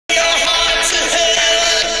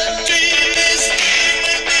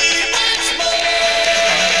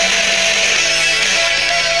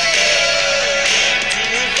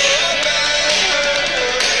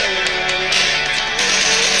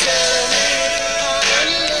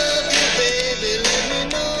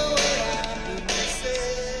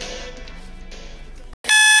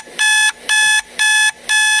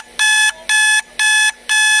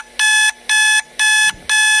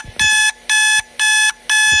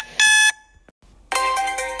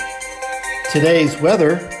Today's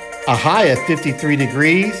weather, a high of 53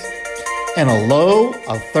 degrees and a low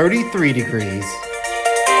of 33 degrees.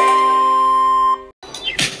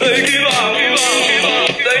 They give up, give up, give up.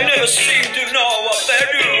 They never seem to know what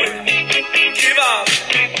they're doing. Give up.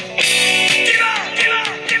 Give up, give up,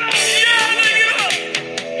 give up. Yeah, they give up.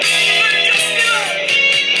 They just give up.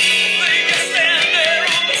 They just stand there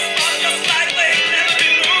on the spot just like they've never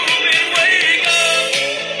been moving. Wake up.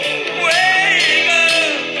 Wake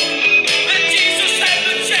up. That Jesus had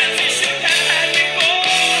the chance he should have had before.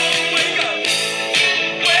 Wake up.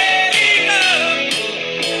 Wake up.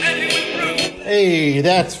 And he went through. Hey,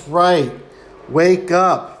 that's right. Wake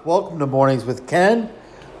up. Welcome to Mornings with Ken.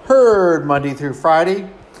 Heard Monday through Friday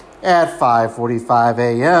at 5:45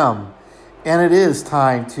 a.m. And it is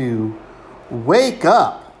time to wake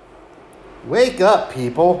up. Wake up,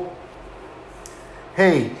 people.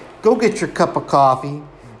 Hey, go get your cup of coffee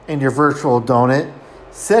and your virtual donut.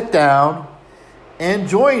 Sit down and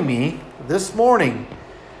join me this morning.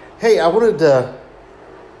 Hey, I wanted to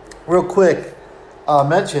real quick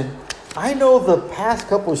mention, I know the past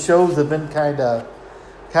couple of shows have been kind of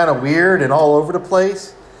weird and all over the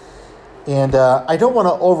place. And I don't want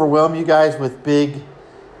to overwhelm you guys with big,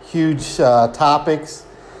 huge topics.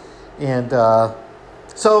 And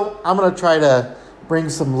so I'm going to try to bring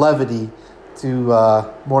some levity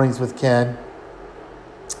to Mornings with Ken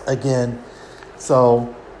again.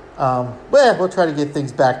 So, we'll try to get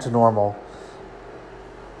things back to normal.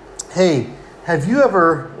 Hey, have you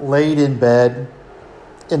ever laid in bed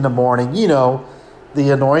in the morning? You know, the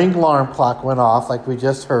annoying alarm clock went off like we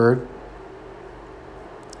just heard.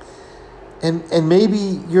 And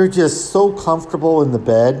maybe you're just so comfortable in the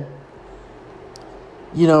bed.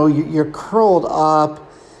 You know, you're curled up.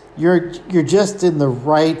 You're just in the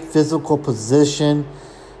right physical position.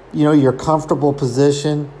 You know, your comfortable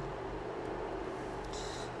position.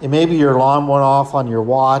 And maybe your alarm went off on your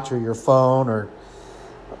watch or your phone,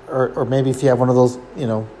 or maybe if you have one of those, you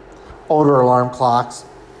know, older alarm clocks.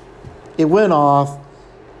 It went off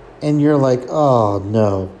and you're like, oh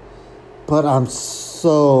no, but I'm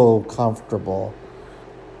so comfortable.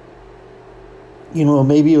 You know,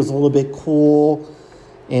 maybe it was a little bit cool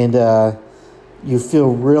and you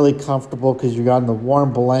feel really comfortable because you're on the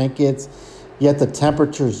warm blankets, yet the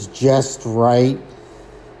temperature's just right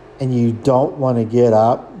and you don't want to get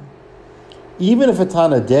up. Even if it's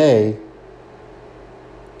on a day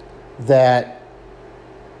that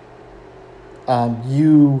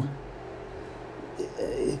you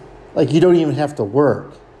don't even have to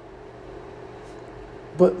work.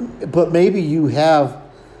 But maybe you have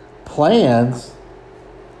plans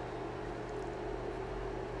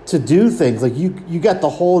to do things. Like you got the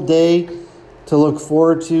whole day to look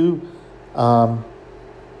forward to. You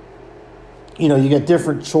know, you got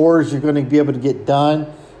different chores you're going to be able to get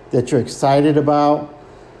done that you're excited about.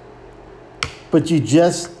 But you're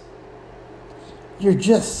just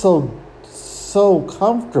so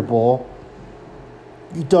comfortable,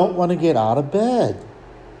 you don't want to get out of bed.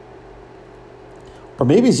 Or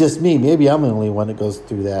maybe it's just me. Maybe I'm the only one that goes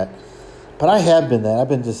through that. But I have been that. I've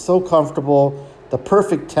been just so comfortable, the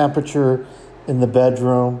perfect temperature in the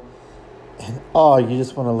bedroom. And, you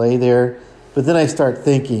just want to lay there. But then I start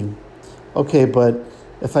thinking, okay, but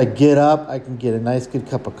if I get up, I can get a nice good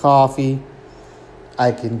cup of coffee.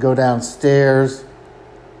 I can go downstairs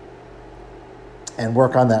and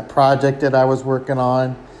work on that project that I was working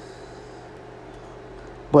on.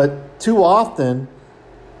 But too often,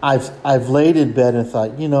 I've laid in bed and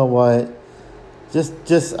thought, you know what?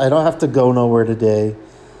 Just I don't have to go nowhere today.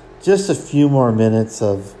 Just a few more minutes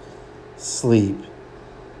of sleep.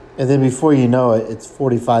 And then before you know it, it's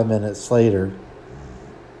 45 minutes later.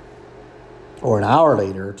 Or an hour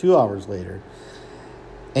later, or 2 hours later.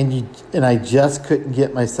 And I just couldn't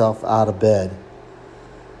get myself out of bed.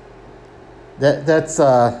 That's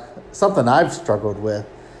something I've struggled with.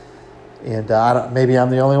 And maybe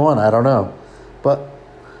I'm the only one. I don't know. But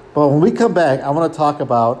when we come back, I want to talk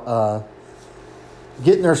about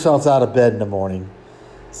getting ourselves out of bed in the morning.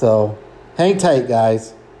 So hang tight,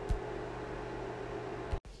 guys.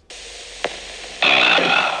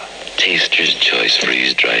 Taster's Choice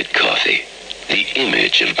freeze-dried coffee. The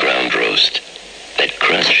image of ground roast. That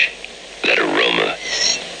crunch, that aroma.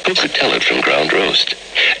 Who could tell it from ground roast?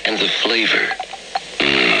 And the flavor.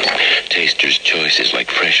 Taster's Choice is like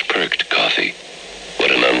fresh perked coffee.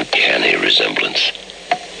 What an uncanny resemblance.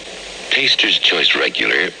 Taster's Choice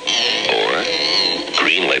regular or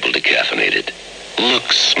green label decaffeinated.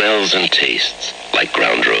 Looks, smells, and tastes like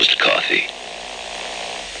ground roast coffee.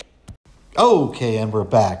 Okay, and we're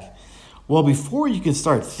back. Well, before you can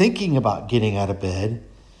start thinking about getting out of bed,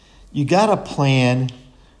 you got to plan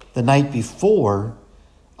the night before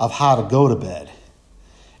of how to go to bed.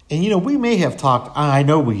 And, we may have talked, I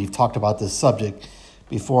know we've talked about this subject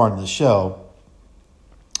before on the show,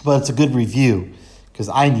 but it's a good review because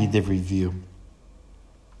I need the review.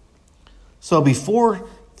 So before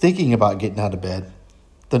thinking about getting out of bed,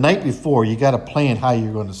 the night before, you got to plan how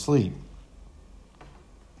you're going to sleep.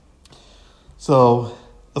 So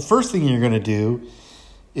the first thing you're going to do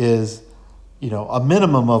is, a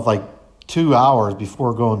minimum of like 2 hours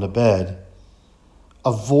before going to bed,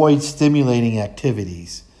 avoid stimulating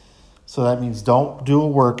activities. So that means don't do a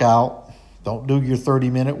workout. Don't do your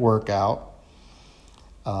 30-minute workout.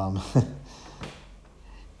 Don't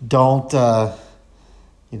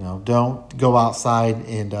go outside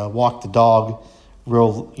and walk the dog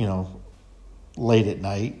real, late at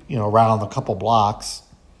night, around a couple blocks.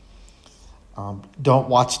 Don't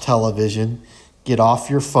watch television. Get off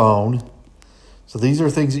your phone. So these are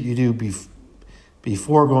things that you do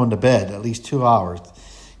before going to bed, at least 2 hours.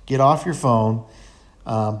 Get off your phone.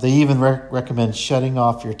 They even recommend shutting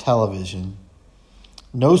off your television.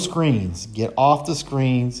 No screens. Get off the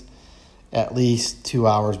screens at least 2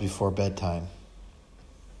 hours before bedtime.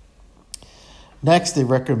 Next, they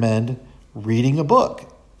recommend reading a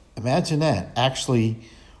book. Imagine that, actually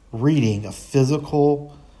reading a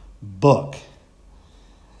physical book,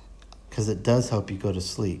 because it does help you go to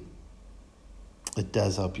sleep. It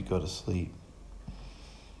does help you go to sleep.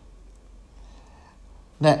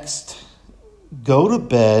 Next, go to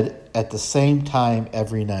bed at the same time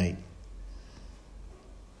every night.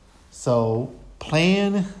 So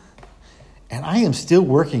plan, and I am still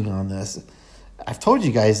working on this. I've told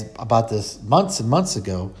you guys about this months and months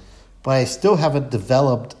ago, but I still haven't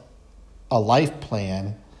developed a life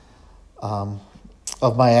plan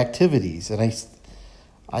of my activities, and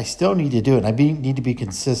I still need to do it. I need to be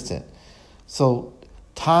consistent. So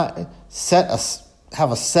have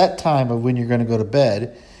a set time of when you're going to go to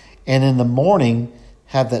bed, and in the morning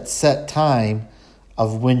have that set time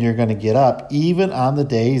of when you're going to get up, even on the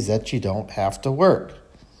days that you don't have to work.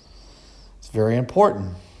 It's very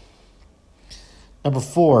important. Number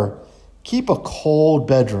 4, keep a cold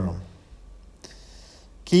bedroom.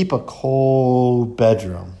 Keep a cold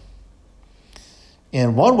bedroom.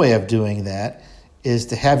 And one way of doing that is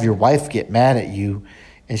to have your wife get mad at you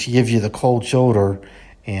and she gives you the cold shoulder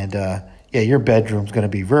and, your bedroom's going to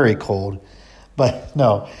be very cold. But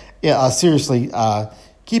no, seriously,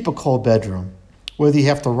 keep a cold bedroom. Whether you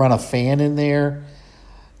have to run a fan in there,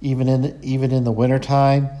 even in the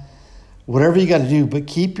wintertime, whatever you got to do, but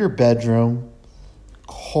keep your bedroom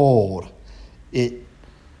cold.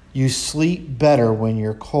 You sleep better when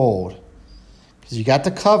you're cold because you got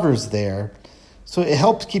the covers there. So it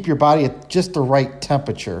helps keep your body at just the right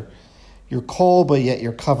temperature. You're cold, but yet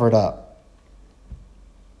you're covered up.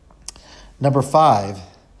 Number 5,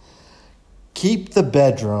 keep the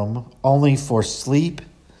bedroom only for sleep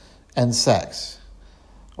and sex.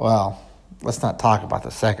 Well, let's not talk about the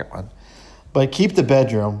second one. But keep the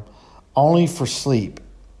bedroom only for sleep.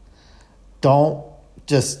 Don't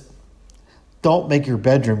make your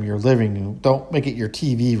bedroom your living room. Don't make it your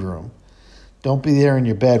TV room. Don't be there in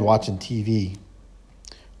your bed watching TV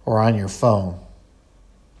or on your phone.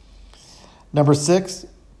 Number 6,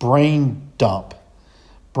 brain dump.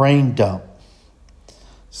 Brain dump.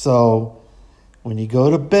 So when you go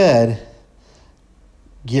to bed,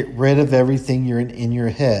 get rid of everything you're in your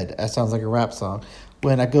head. That sounds like a rap song.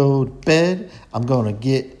 When I go to bed, I'm going to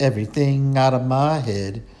get everything out of my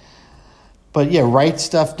head. But write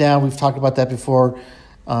stuff down. We've talked about that before.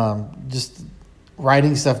 Just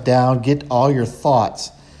writing stuff down. Get all your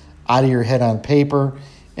thoughts out of your head on paper.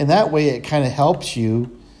 And that way it kind of helps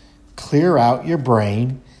you clear out your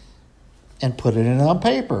brain and put it in on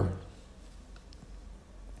paper.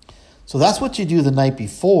 So that's what you do the night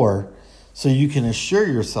before so you can assure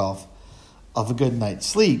yourself of a good night's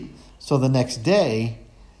sleep. So the next day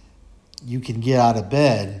you can get out of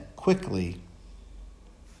bed quickly.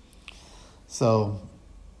 So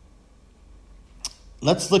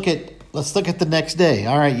let's look at the next day.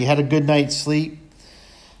 All right, you had a good night's sleep.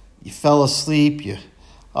 You fell asleep. You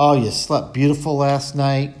slept beautiful last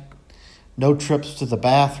night. No trips to the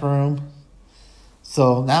bathroom.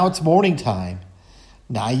 So now it's morning time.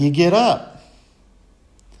 Now you get up.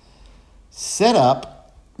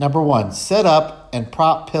 Number 1, set up and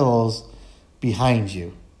prop pillows behind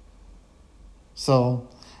you. So,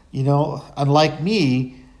 unlike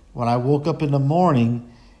me, when I woke up in the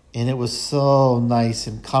morning and it was so nice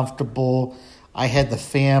and comfortable, I had the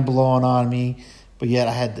fan blowing on me, but yet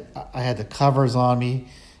I had the covers on me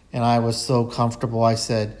and I was so comfortable. I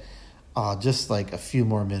said, just like a few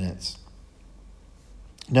more minutes.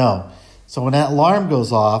 No, So when that alarm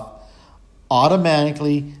goes off,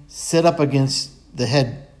 automatically sit up against the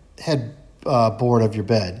head board of your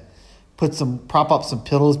bed. Prop up some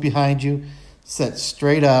pillows behind you, sit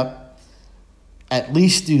straight up. At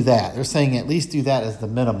least do that. They're saying at least do that as the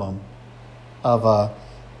minimum of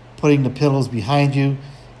putting the pillows behind you.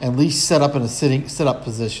 At least sit up in a sit up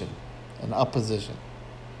position, an up position.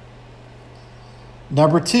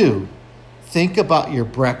 Number 2, think about your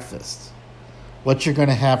breakfast. What you're going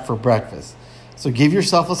to have for breakfast. So give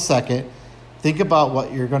yourself a second. Think about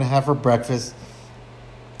what you're going to have for breakfast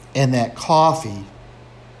and that coffee.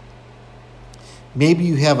 Maybe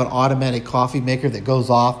you have an automatic coffee maker that goes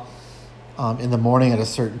off in the morning at a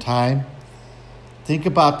certain time. Think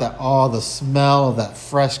about that. Oh, the smell of that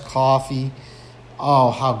fresh coffee. Oh,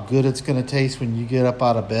 how good it's going to taste when you get up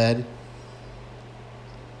out of bed.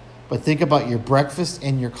 But think about your breakfast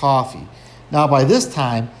and your coffee. Now, by this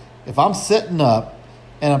time, if I'm sitting up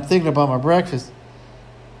and I'm thinking about my breakfast,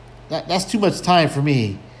 that's too much time for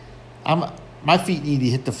me. My feet need to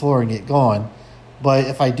hit the floor and get going. But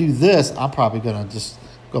if I do this, I'm probably going to just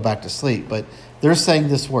go back to sleep. But they're saying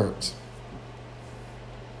this works.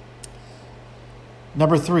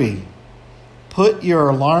 Number 3, put your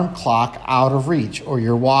alarm clock out of reach, or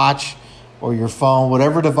your watch or your phone,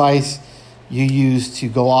 whatever device you use to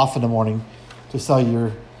go off in the morning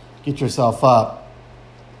to get yourself up.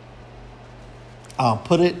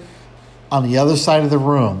 Put it on the other side of the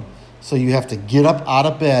room, so you have to get up out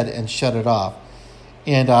of bed and shut it off.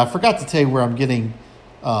 And I forgot to tell you where I'm getting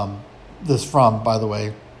this from, by the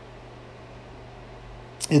way.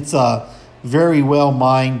 It's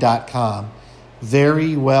verywellmind.com.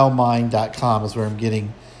 Verywellmind.com is where I'm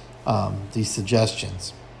getting these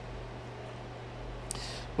suggestions.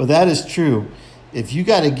 Well, that is true. If you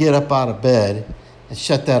got to get up out of bed and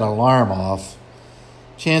shut that alarm off,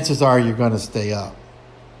 chances are you're going to stay up.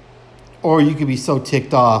 Or you could be so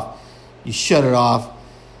ticked off, you shut it off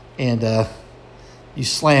and you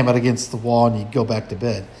slam it against the wall and you go back to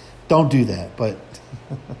bed. Don't do that. But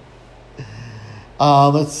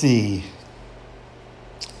let's see.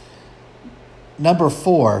 Number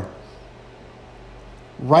 4,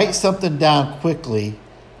 write something down quickly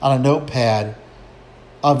on a notepad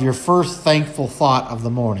of your first thankful thought of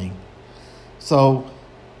the morning. So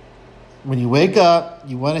when you wake up,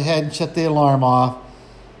 you went ahead and shut the alarm off,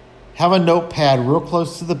 have a notepad real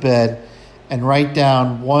close to the bed and write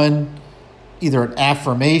down either an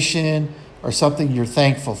affirmation or something you're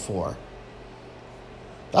thankful for.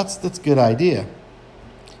 That's a good idea.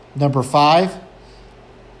 Number 5,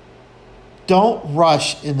 don't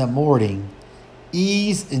rush in the morning.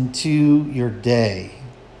 Ease into your day.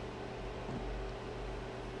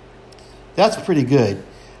 That's pretty good.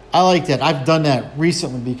 I like that. I've done that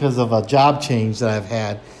recently because of a job change that I've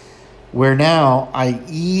had, where now I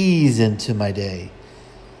ease into my day.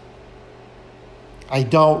 I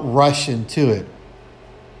don't rush into it.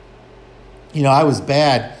 You know, I was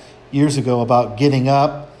bad years ago about getting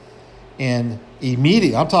up and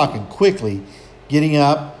immediately, I'm talking quickly, getting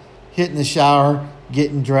up, hitting the shower,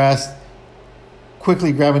 getting dressed,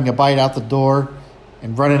 quickly grabbing a bite out the door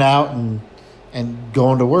and running out and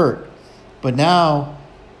going to work. But now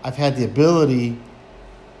I've had the ability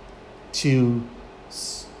to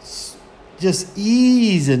just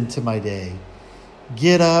ease into my day.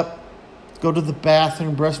 Get up, go to the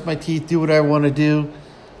bathroom, brush my teeth, do what I want to do,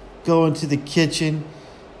 go into the kitchen,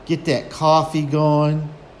 get that coffee going,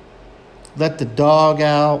 let the dog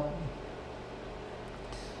out,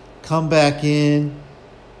 come back in,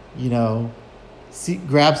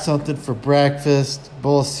 grab something for breakfast,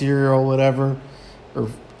 bowl of cereal, whatever, or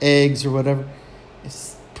eggs or whatever.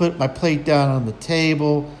 Put my plate down on the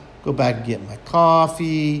table, go back and get my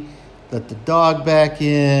coffee, let the dog back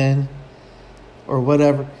in, or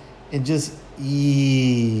whatever, and just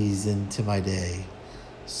ease into my day.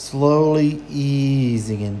 Slowly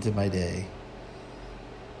easing into my day.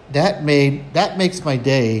 That makes my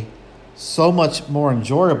day so much more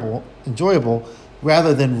enjoyable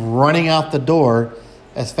rather than running out the door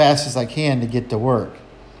as fast as I can to get to work.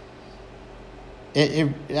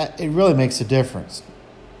 It really makes a difference.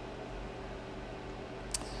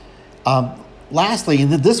 Lastly,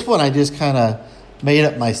 and this one I just kind of made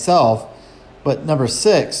up myself, but number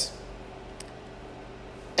 6,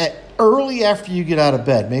 early after you get out of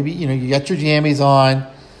bed, maybe you got your jammies on,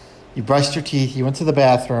 you brushed your teeth, you went to the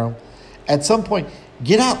bathroom. At some point,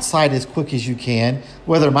 get outside as quick as you can,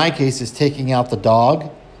 whether in my case is taking out the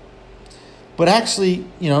dog. But actually,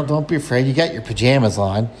 don't be afraid. You got your pajamas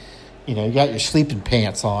on. You got your sleeping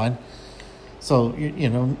pants on. So,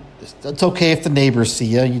 it's okay if the neighbors see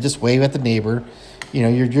you. You just wave at the neighbor.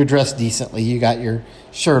 you're dressed decently. You got your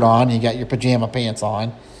shirt on, you got your pajama pants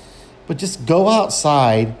on. But just go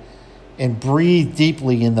outside and breathe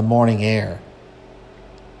deeply in the morning air.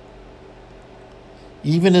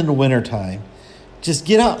 Even in the wintertime. Just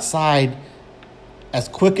get outside as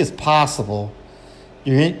quick as possible.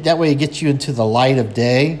 That way it gets you into the light of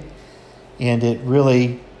day, and it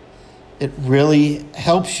really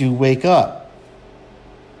helps you wake up.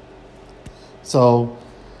 So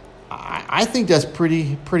I think that's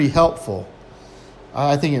pretty helpful.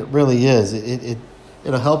 I think it really is.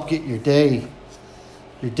 It'll help get your day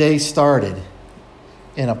started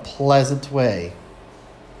in a pleasant way.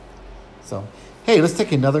 So, hey, let's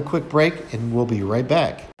take another quick break, and we'll be right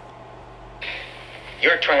back.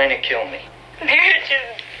 You're trying to kill me. Marriage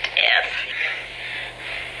is death.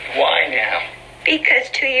 Why now? Because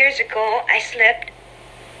 2 years ago, I slept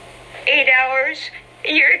 8 hours.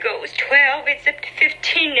 A year ago, it was 12. It's up to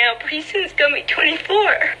 15 now. Pretty soon, it's going to be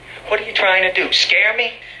 24. What are you trying to do? Scare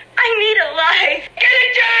me? I need a life. Get a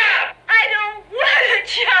job! I don't want a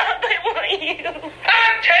job. I want you.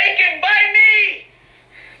 I'm taken by me!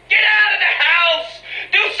 Get out of the house!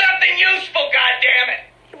 Do something useful, goddammit!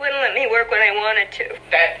 You wouldn't let me work when I wanted to.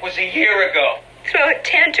 That was a year ago. Throw a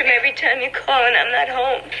tantrum every time you call and I'm not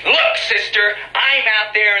home. Look, sister, I'm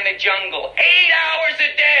out there in the jungle 8 hours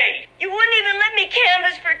a day. You wouldn't even let me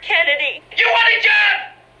canvass for Kennedy. You want a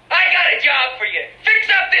job? I got a job for you.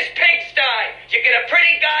 Fix up this pigsty. You get a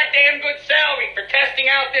pretty goddamn good salary for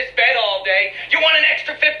testing out this bed all day. You want an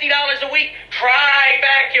extra $50 a week? Try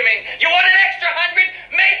vacuuming. You want an extra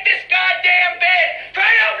 100? Make this goddamn bed.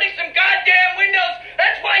 Try opening some goddamn windows.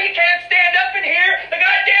 That's why you can't stand up in here. The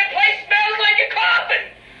goddamn place smells like a coffin.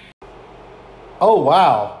 Oh,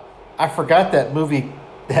 wow. I forgot that movie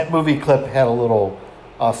clip had a little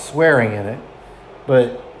swearing in it.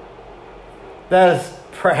 But that is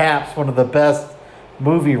perhaps one of the best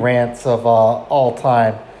movie rants of all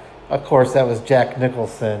time. Of course, that was Jack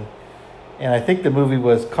Nicholson. And I think the movie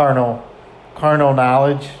was Carnal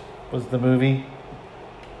Knowledge was the movie.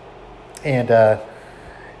 And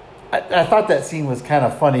I thought that scene was kind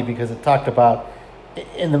of funny because it talked about,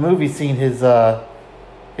 in the movie scene, his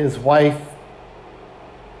wife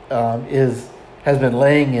has been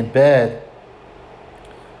laying in bed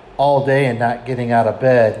all day and not getting out of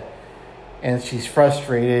bed. And she's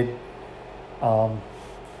frustrated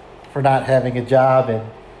for not having a job,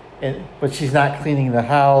 but she's not cleaning the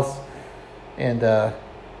house. And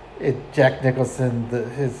Jack Nicholson,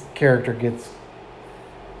 his character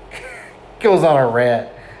goes on a rant.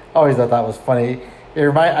 I always thought that was funny.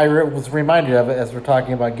 I was reminded of it as we're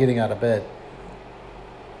talking about getting out of bed.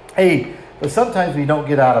 Hey, but sometimes we don't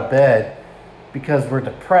get out of bed because we're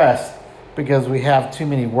depressed because we have too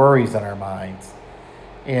many worries in our minds.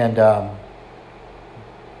 And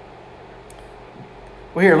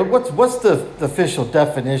well, here, what's the official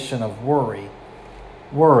definition of worry?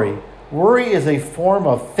 Worry is a form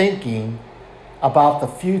of thinking about the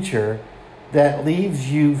future that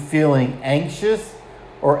leaves you feeling anxious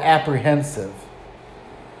or apprehensive.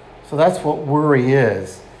 So that's what worry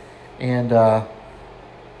is. And I'm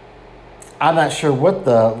not sure what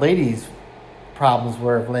the ladies' problems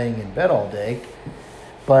were of laying in bed all day,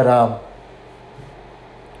 but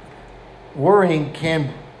worrying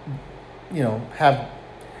can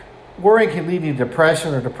lead to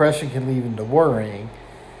depression, or depression can lead into worrying.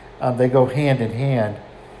 They go hand in hand.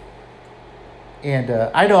 And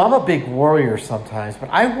I know I'm a big worrier sometimes, but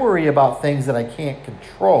I worry about things that I can't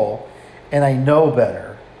control, and I know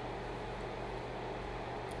better.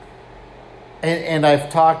 And I've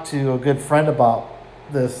talked to a good friend about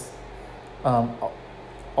this a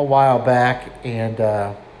while back, and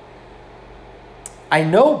I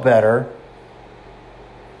know better,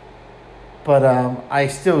 but I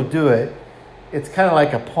still do it. It's kind of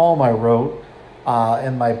like a poem I wrote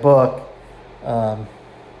in my book,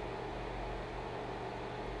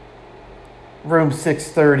 Room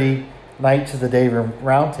 630, Knights of the Day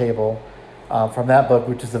Roundtable, from that book,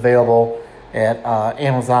 which is available at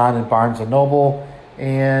Amazon and Barnes & Noble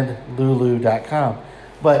and Lulu.com.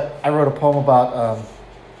 But I wrote a poem about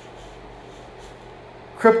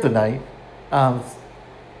kryptonite.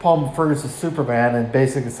 Poem refers to Superman and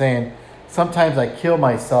basically saying, sometimes I kill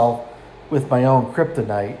myself with my own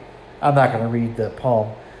kryptonite. I'm not going to read the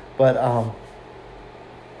poem, but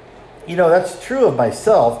that's true of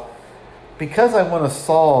myself. Because I want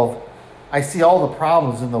to I see all the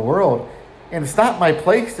problems in the world, and it's not my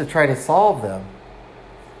place to try to solve them.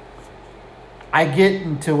 I get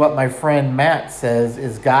into what my friend Matt says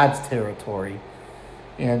is God's territory.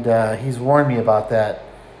 And he's warned me about that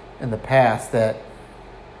in the past, that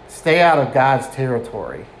stay out of God's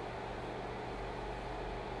territory.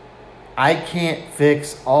 I can't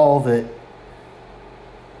fix all the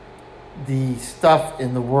stuff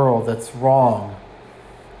in the world that's wrong.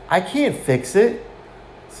 I can't fix it.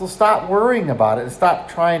 So stop worrying about it and stop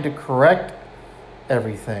trying to correct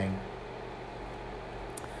everything.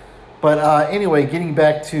 But anyway, getting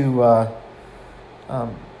back to,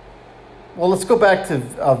 well, let's go back to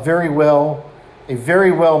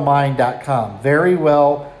verywellmind.com.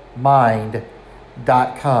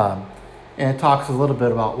 Verywellmind.com. And it talks a little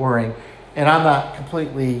bit about worrying. And I'm not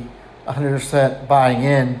completely 100% buying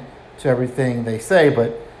in to everything they say,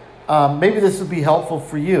 but maybe this would be helpful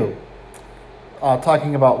for you,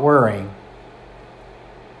 talking about worrying.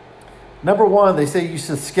 Number one, they say you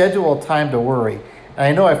should schedule a time to worry. And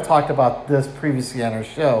I know I've talked about this previously on our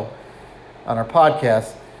show, on our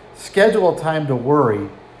podcast. Schedule a time to worry.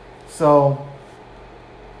 So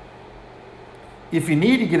if you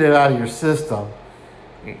need to get it out of your system,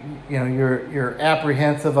 you know, you're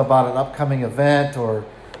apprehensive about an upcoming event or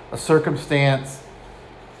a circumstance,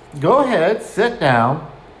 go ahead, sit down,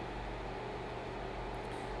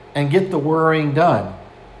 and get the worrying done.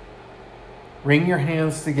 Wring your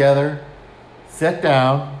hands together, sit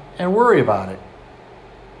down, and worry about it.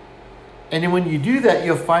 And then when you do that,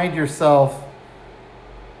 you'll find yourself,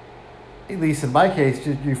 at least in my case,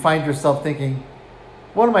 you find yourself thinking,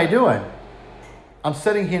 what am I doing? I'm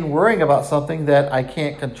sitting here and worrying about something that I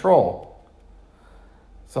can't control.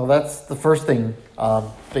 So that's the first thing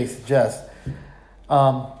they suggest.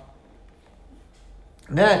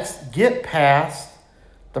 Next, get past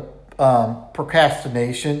the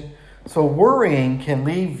procrastination. So worrying can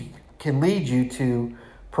lead you to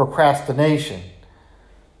procrastination.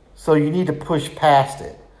 So you need to push past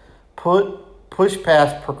it. Push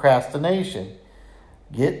past procrastination.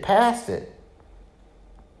 Get past it.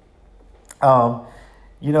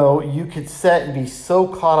 You know, you could sit and be so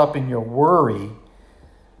caught up in your worry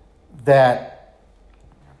that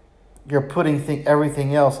you're putting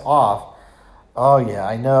everything else off. Oh yeah,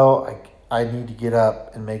 I know I need to get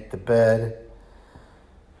up and make the bed.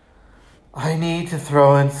 I need to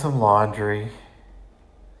throw in some laundry.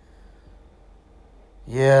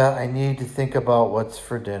 Yeah, I need to think about what's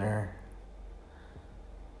for dinner.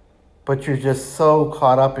 But you're just so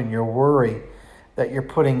caught up in your worry that you're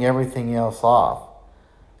putting everything else off.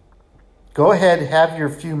 Go ahead, have your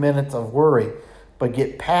few minutes of worry, but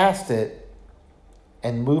get past it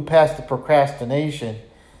and move past the procrastination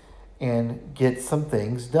and get some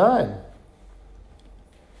things done.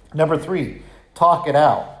 Number 3, talk it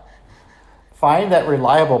out. Find that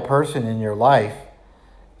reliable person in your life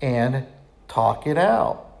and talk it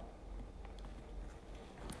out.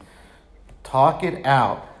 Talk it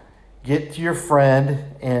out. Get to your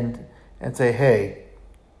friend and say, hey,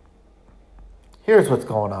 here's what's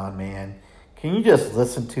going on, man. Can you just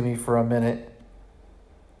listen to me for a minute?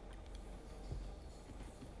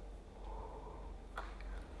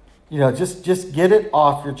 You know, just get it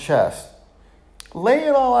off your chest. Lay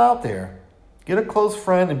it all out there. Get a close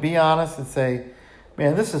friend and be honest and say,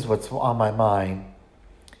 man, this is what's on my mind.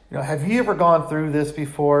 You know, have you ever gone through this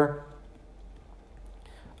before?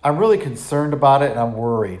 I'm really concerned about it and I'm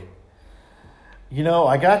worried. You know,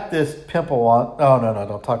 I got this pimple on. Oh, no,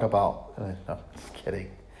 don't talk about. No, just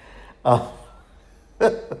kidding.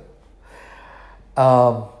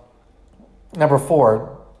 Number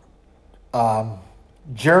 4,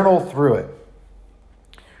 journal through it.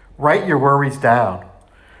 Write your worries down.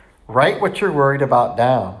 Write what you're worried about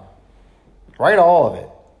down. Write all of it.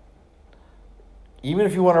 Even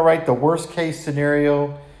if you want to write the worst case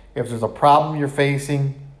scenario, if there's a problem you're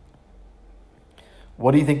facing,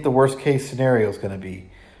 what do you think the worst case scenario is going to be?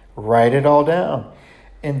 Write it all down.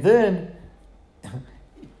 And then,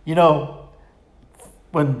 you know,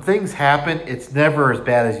 when things happen, it's never as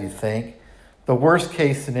bad as you think. The worst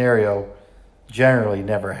case scenario generally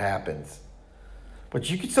never happens. But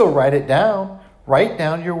you can still write it down. Write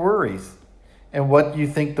down your worries and what you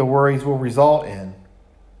think the worries will result in.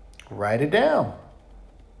 Write it down.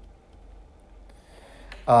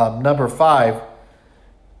 Number 5,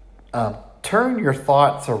 turn your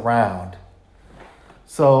thoughts around.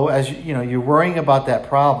 So as you know, you're worrying about that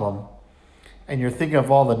problem and you're thinking of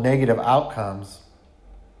all the negative outcomes.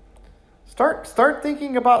 Start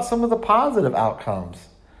thinking about some of the positive outcomes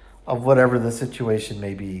of whatever the situation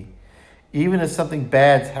may be. Even if something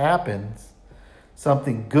bad happens,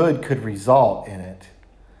 something good could result in it.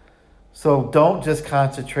 So don't just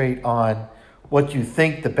concentrate on what you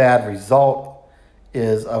think the bad result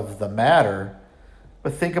is of the matter,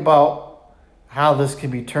 but think about how this can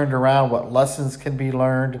be turned around, what lessons can be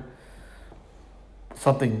learned,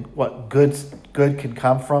 what good can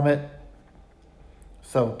come from it.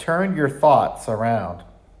 So turn your thoughts around.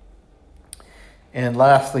 And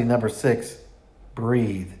lastly, number 6,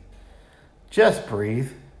 breathe. Just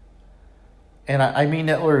breathe. And I mean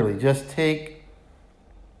that literally. Just take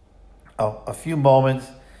a few moments,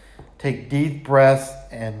 take deep breaths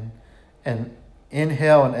and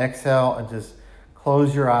inhale and exhale, and just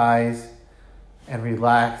close your eyes and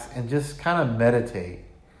relax and just kind of meditate.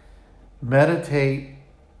 Meditate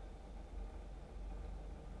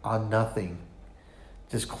on nothing.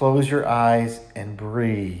 Just close your eyes and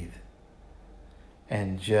breathe.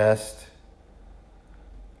 And just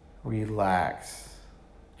relax.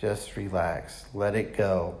 Just relax. Let it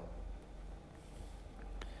go.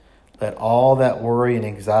 Let all that worry and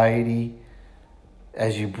anxiety,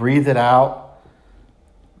 as you breathe it out,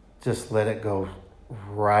 just let it go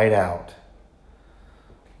right out.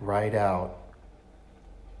 Right out.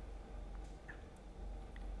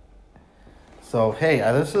 So, hey,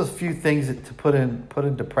 this is a few things to put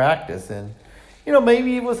into practice, and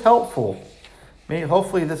maybe it was helpful.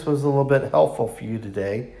 Hopefully this was a little bit helpful for you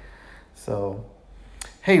today. So,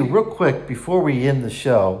 hey, real quick before we end the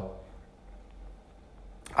show,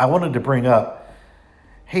 I wanted to bring up,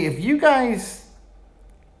 hey, if you guys,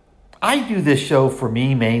 I do this show for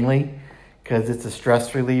me mainly because it's a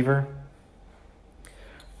stress reliever.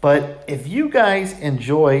 But if you guys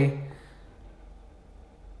enjoy,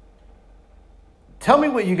 tell me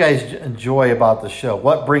what you guys enjoy about the show.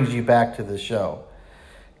 What brings you back to the show?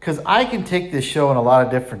 Because I can take this show in a lot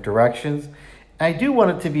of different directions. I do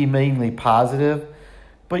want it to be mainly positive.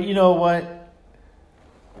 But you know what?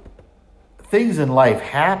 Things in life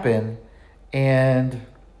happen, and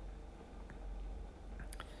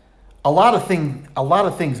a lot of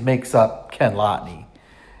things makes up Ken Lotney.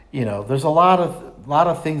 There's a lot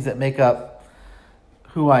of things that make up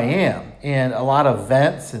who I am, and a lot of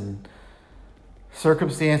events and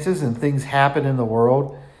circumstances and things happen in the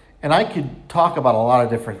world, and I could talk about a lot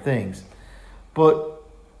of different things. But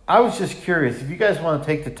I was just curious if you guys want to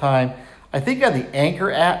take the time. I think on the Anchor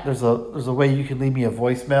app, there's a way you can leave me a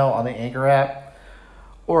voicemail on the Anchor app,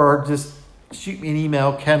 or just shoot me an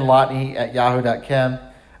email,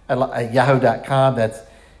 kenlotney@yahoo.com. That's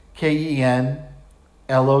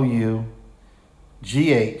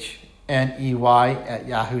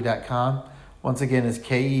KenLoughney@yahoo.com. Once again, it's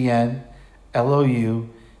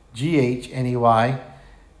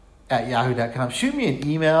KenLoughney@yahoo.com. Shoot me an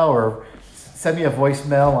email or send me a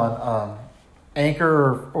voicemail on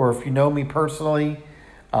Anchor, or if you know me personally,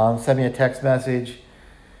 send me a text message.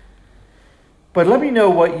 But let me know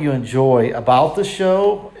what you enjoy about the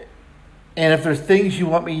show, and if there's things you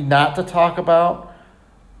want me not to talk about,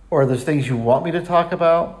 or there's things you want me to talk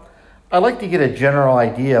about. I'd like to get a general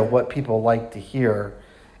idea of what people like to hear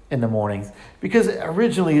in the mornings, because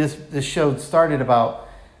originally this show started about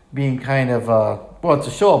being kind of it's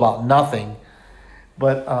a show about nothing,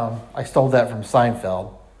 but I stole that from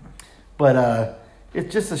Seinfeld. But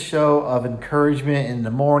it's just a show of encouragement in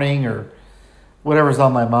the morning or whatever's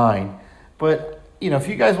on my mind. But, if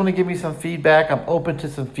you guys want to give me some feedback, I'm open to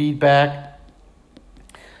some feedback.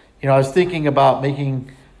 I was thinking about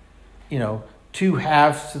making, 2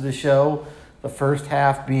 halves to the show. The first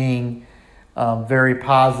half being very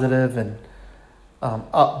positive and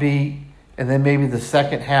upbeat. And then maybe the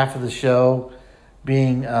second half of the show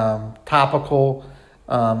being topical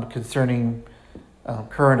concerning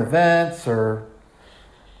current events,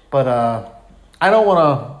 but I don't want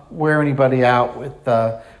to wear anybody out with.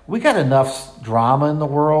 We got enough drama in the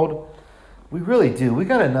world. We really do. We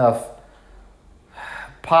got enough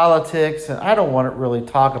politics, and I don't want to really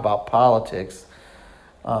talk about politics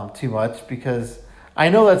too much, because I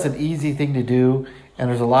know that's an easy thing to do, and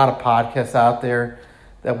there's a lot of podcasts out there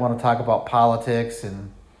that want to talk about politics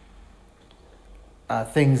and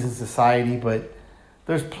things in society, but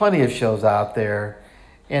there's plenty of shows out there,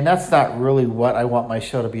 and that's not really what I want my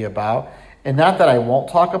show to be about. And not that I won't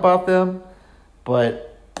talk about them,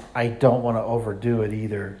 but I don't want to overdo it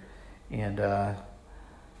either. And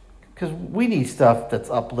because we need stuff that's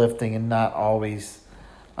uplifting and not always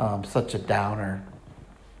such a downer.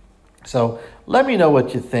 So let me know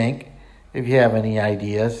what you think, if you have any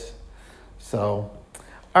ideas. So,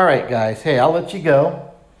 all right, guys. Hey, I'll let you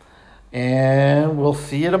go. And we'll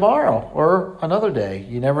see you tomorrow or another day.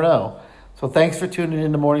 You never know. So thanks for tuning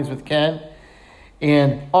in to Mornings with Ken.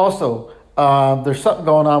 And also, there's something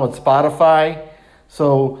going on with Spotify.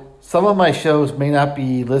 So some of my shows may not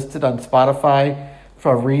be listed on Spotify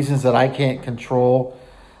for reasons that I can't control.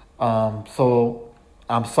 So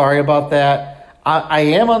I'm sorry about that. I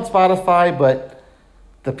am on Spotify, but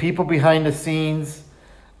the people behind the scenes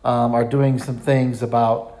are doing some things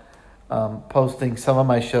about posting some of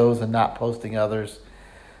my shows and not posting others.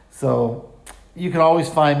 So you can always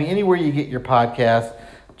find me anywhere you get your podcast.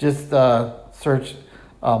 Just search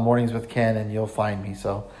Mornings with Ken and you'll find me.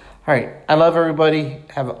 So, all right. I love everybody.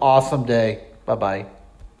 Have an awesome day. Bye-bye.